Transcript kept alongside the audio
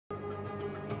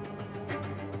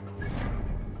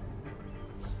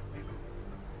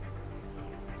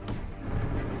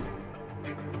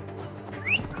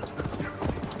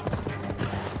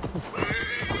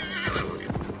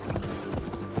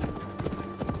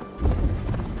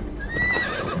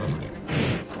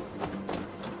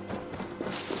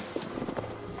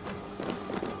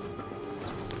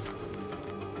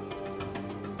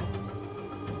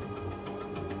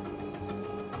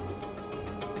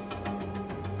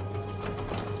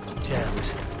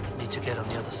Jammed. Need to get on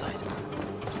the other side.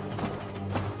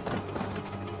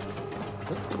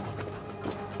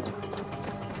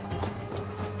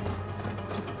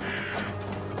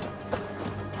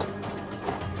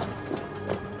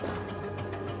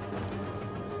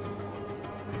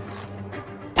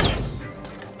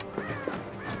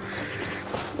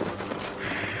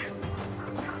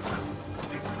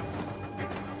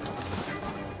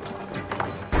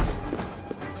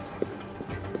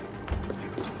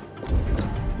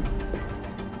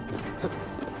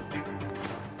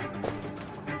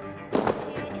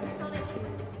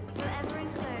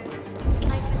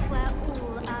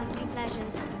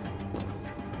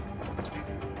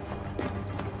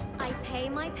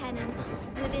 My penance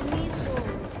within these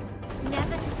walls,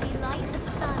 never to see light of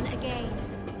sun again.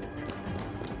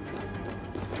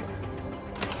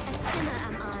 A sinner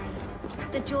am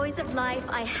I. The joys of life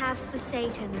I have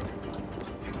forsaken.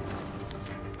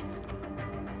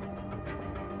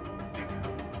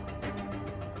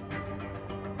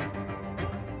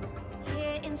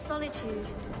 Here in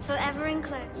solitude, forever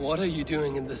enclosed. What are you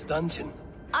doing in this dungeon?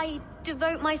 I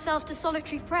devote myself to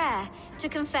solitary prayer, to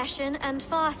confession and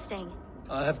fasting.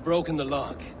 I have broken the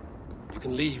lock. You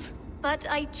can leave. But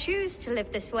I choose to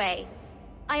live this way.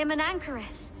 I am an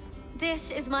Anchoress.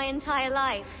 This is my entire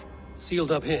life. Sealed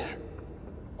up here.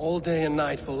 All day and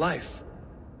night for life.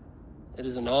 It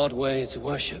is an odd way to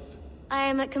worship. I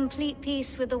am at complete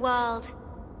peace with the world.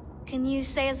 Can you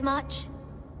say as much?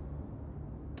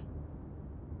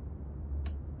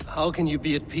 How can you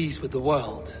be at peace with the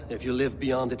world if you live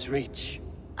beyond its reach?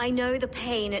 I know the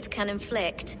pain it can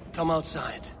inflict. Come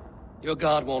outside. Your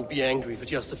god won't be angry for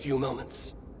just a few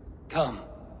moments. Come.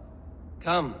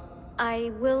 Come.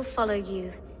 I will follow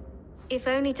you. If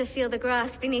only to feel the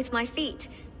grass beneath my feet.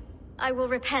 I will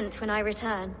repent when I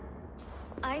return.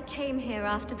 I came here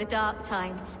after the dark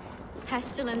times.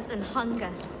 Pestilence and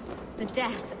hunger. The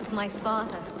death of my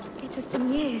father. It has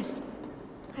been years.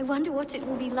 I wonder what it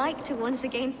will be like to once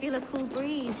again feel a cool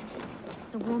breeze.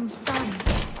 The warm sun.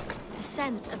 The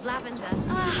scent of lavender.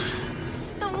 Ah,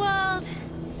 the world!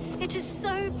 It is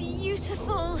so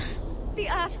beautiful. The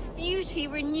Earth's beauty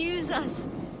renews us.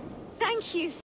 Thank you.